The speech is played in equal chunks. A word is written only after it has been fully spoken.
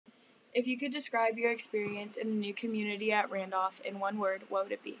If you could describe your experience in a new community at Randolph in one word, what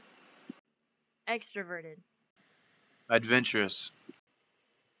would it be? Extroverted. Adventurous.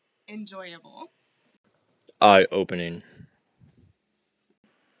 Enjoyable. Eye-opening.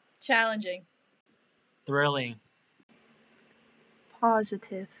 Challenging. Thrilling.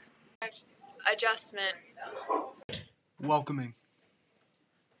 Positive. Adjustment. Welcoming.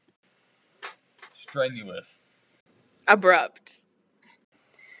 Strenuous. Abrupt.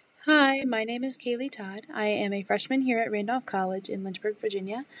 Hi, my name is Kaylee Todd. I am a freshman here at Randolph College in Lynchburg,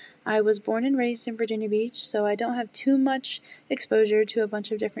 Virginia. I was born and raised in Virginia Beach, so I don't have too much exposure to a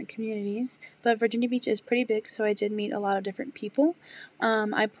bunch of different communities, but Virginia Beach is pretty big, so I did meet a lot of different people.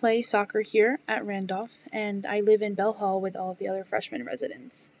 I play soccer here at Randolph, and I live in Bell Hall with all of the other freshman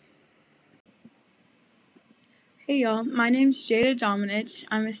residents. Hey y'all, my name's Jada Dominich.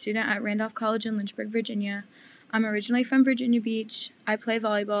 I'm a student at Randolph College in Lynchburg, Virginia. I'm originally from Virginia Beach. I play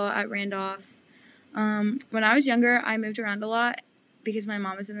volleyball at Randolph. When I was younger, I moved around a lot because my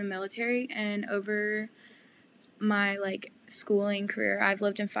mom was in the military, and over my schooling career, I've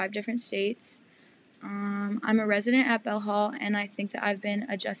lived in 5 different states. I'm a resident at Bell Hall, and I think that I've been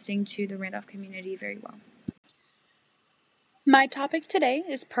adjusting to the Randolph community very well. My topic today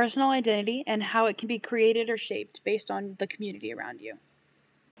is personal identity and how it can be created or shaped based on the community around you.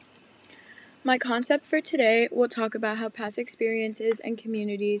 My concept for today will talk about how past experiences and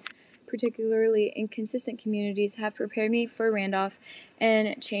communities, particularly inconsistent communities, have prepared me for Randolph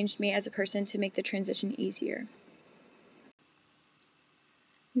and changed me as a person to make the transition easier.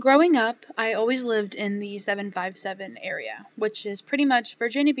 Growing up, I always lived in the 757 area, which is pretty much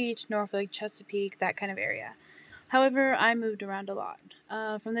Virginia Beach, Norfolk, Chesapeake, that kind of area. However, I moved around a lot.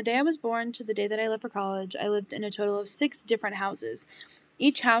 From the day I was born to the day that I left for college, I lived in a total of 6 different houses.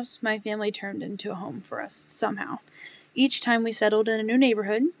 Each house, my family turned into a home for us, somehow. Each time we settled in a new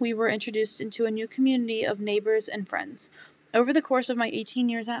neighborhood, we were introduced into a new community of neighbors and friends. Over the course of my 18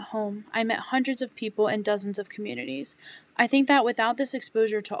 years at home, I met hundreds of people in dozens of communities. I think that without this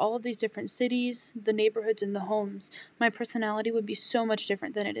exposure to all of these different cities, the neighborhoods, and the homes, my personality would be so much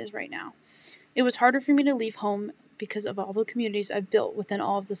different than it is right now. It was harder for me to leave home because of all the communities I've built within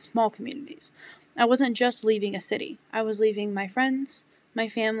all of the small communities. I wasn't just leaving a city. I was leaving my friends, my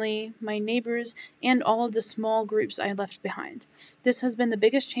family, my neighbors, and all of the small groups I left behind. This has been the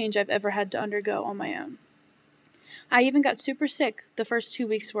biggest change I've ever had to undergo on my own. I even got super sick the first 2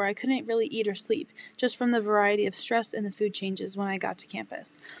 weeks where I couldn't really eat or sleep, just from the variety of stress and the food changes when I got to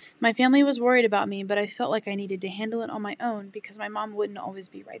campus. My family was worried about me, but I felt like I needed to handle it on my own because my mom wouldn't always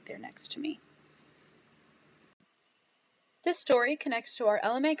be right there next to me. This story connects to our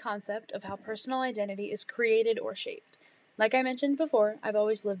LMA concept of how personal identity is created or shaped. Like I mentioned before, I've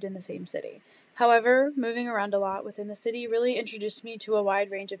always lived in the same city. However, moving around a lot within the city really introduced me to a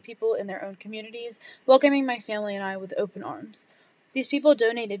wide range of people in their own communities, welcoming my family and I with open arms. These people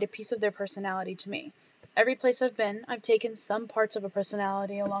donated a piece of their personality to me. Every place I've been, I've taken some parts of a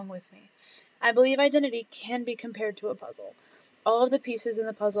personality along with me. I believe identity can be compared to a puzzle. All of the pieces in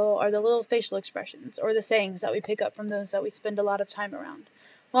the puzzle are the little facial expressions or the sayings that we pick up from those that we spend a lot of time around.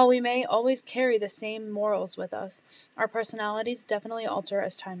 While we may always carry the same morals with us, our personalities definitely alter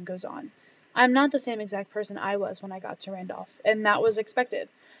as time goes on. I'm not the same exact person I was when I got to Randolph, and that was expected.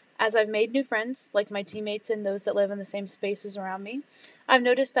 As I've made new friends, like my teammates and those that live in the same spaces around me, I've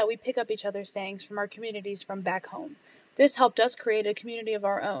noticed that we pick up each other's sayings from our communities from back home. This helped us create a community of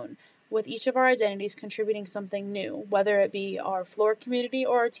our own, with each of our identities contributing something new, whether it be our floor community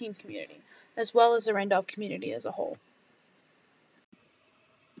or our team community, as well as the Randolph community as a whole.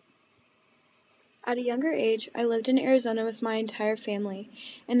 At a younger age, I lived in Arizona with my entire family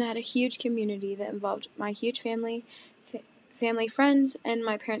and had a huge community that involved my huge family, family friends, and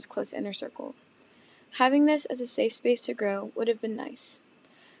my parents' close inner circle. Having this as a safe space to grow would have been nice.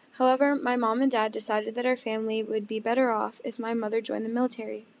 However, my mom and dad decided that our family would be better off if my mother joined the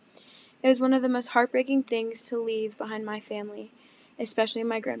military. It was one of the most heartbreaking things to leave behind my family, especially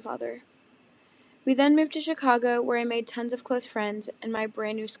my grandfather. We then moved to Chicago, where I made tons of close friends and my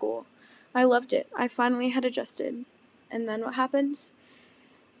brand new school. I loved it. I finally had adjusted. And then what happens?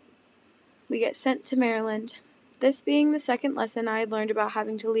 We get sent to Maryland, this being the second lesson I had learned about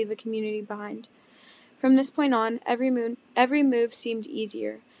having to leave a community behind. From this point on, every move seemed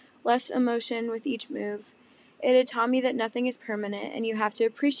easier, less emotion with each move. It had taught me that nothing is permanent, and you have to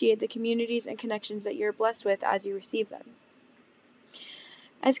appreciate the communities and connections that you're blessed with as you receive them.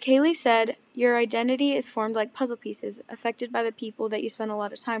 As Kaylee said, your identity is formed like puzzle pieces, affected by the people that you spend a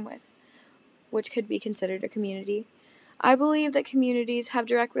lot of time with, which could be considered a community. I believe that communities have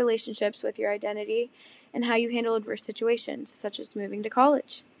direct relationships with your identity and how you handle adverse situations, such as moving to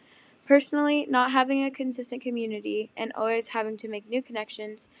college. Personally, not having a consistent community and always having to make new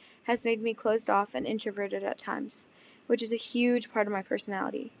connections has made me closed off and introverted at times, which is a huge part of my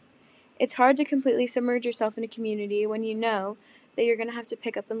personality. It's hard to completely submerge yourself in a community when you know that you're going to have to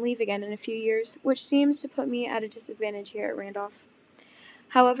pick up and leave again in a few years, which seems to put me at a disadvantage here at Randolph.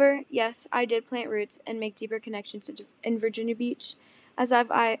 However, yes, I did plant roots and make deeper connections in Virginia Beach, as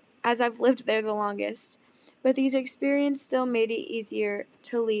I've lived there the longest. But these experiences still made it easier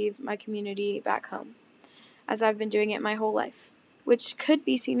to leave my community back home, as I've been doing it my whole life, which could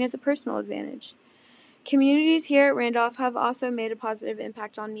be seen as a personal advantage. Communities here at Randolph have also made a positive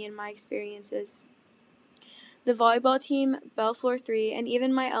impact on me and my experiences. The volleyball team, Bell Floor 3, and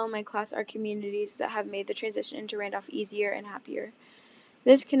even my LMA class are communities that have made the transition into Randolph easier and happier.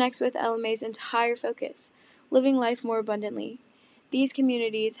 This connects with LMA's entire focus, living life more abundantly. These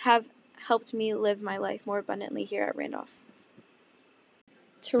communities have helped me live my life more abundantly here at Randolph.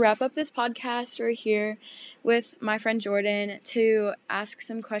 To wrap up this podcast, we're here with my friend Jordan to ask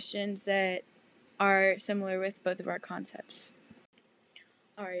some questions that are similar with both of our concepts.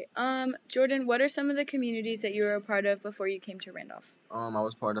 All right. Jordan, what are some of the communities that you were a part of before you came to Randolph? I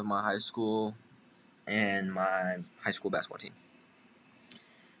was part of my high school and my high school basketball team.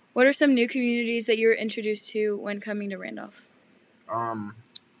 What are some new communities that you were introduced to when coming to Randolph?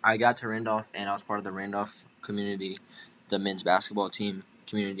 I got to Randolph and I was part of the Randolph community, the men's basketball team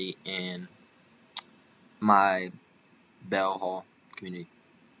community, and my Bell Hall community.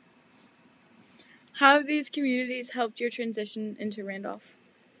 How have these communities helped your transition into Randolph?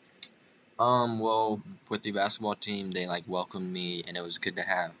 Well, with the basketball team, they welcomed me, and it was good to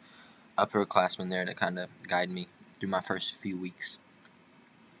have upperclassmen there to kind of guide me through my first few weeks.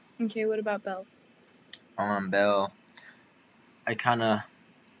 Okay, what about Bell? Bell, it kind of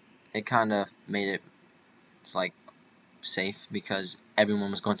made it safe because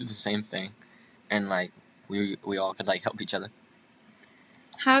everyone was going through the same thing, and we all could help each other.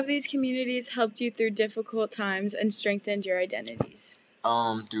 How have these communities helped you through difficult times and strengthened your identities?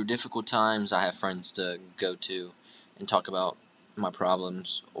 Through difficult times, I have friends to go to and talk about my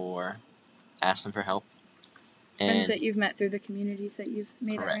problems or ask them for help. Friends that you've met through the communities that you've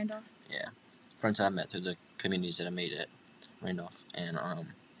made Correct. at Randolph? Yeah, friends that I've met through the communities that I made at Randolph, and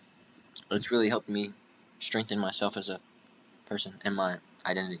it's really helped me strengthen myself as a person and my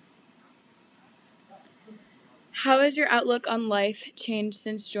identity. How has your outlook on life changed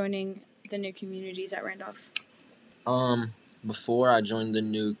since joining the new communities at Randolph? Before I joined the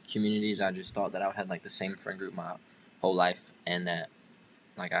new communities, I just thought that I would have the same friend group my whole life, and that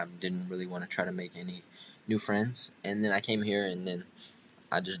I didn't really want to try to make any new friends. And then I came here, and then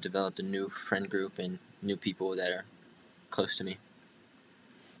I just developed a new friend group and new people that are close to me.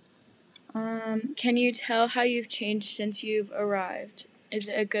 Can you tell how you've changed since you've arrived? Is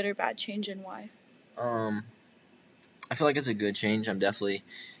it a good or bad change, and why? I feel like it's a good change. I'm definitely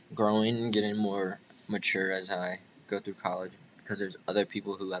growing and getting more mature as I go through college, because there's other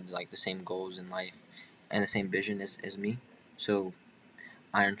people who have the same goals in life and the same vision as me. So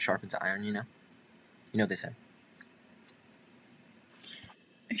iron sharpens iron, you know what they say.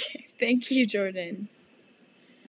 Okay, thank you, Jordan.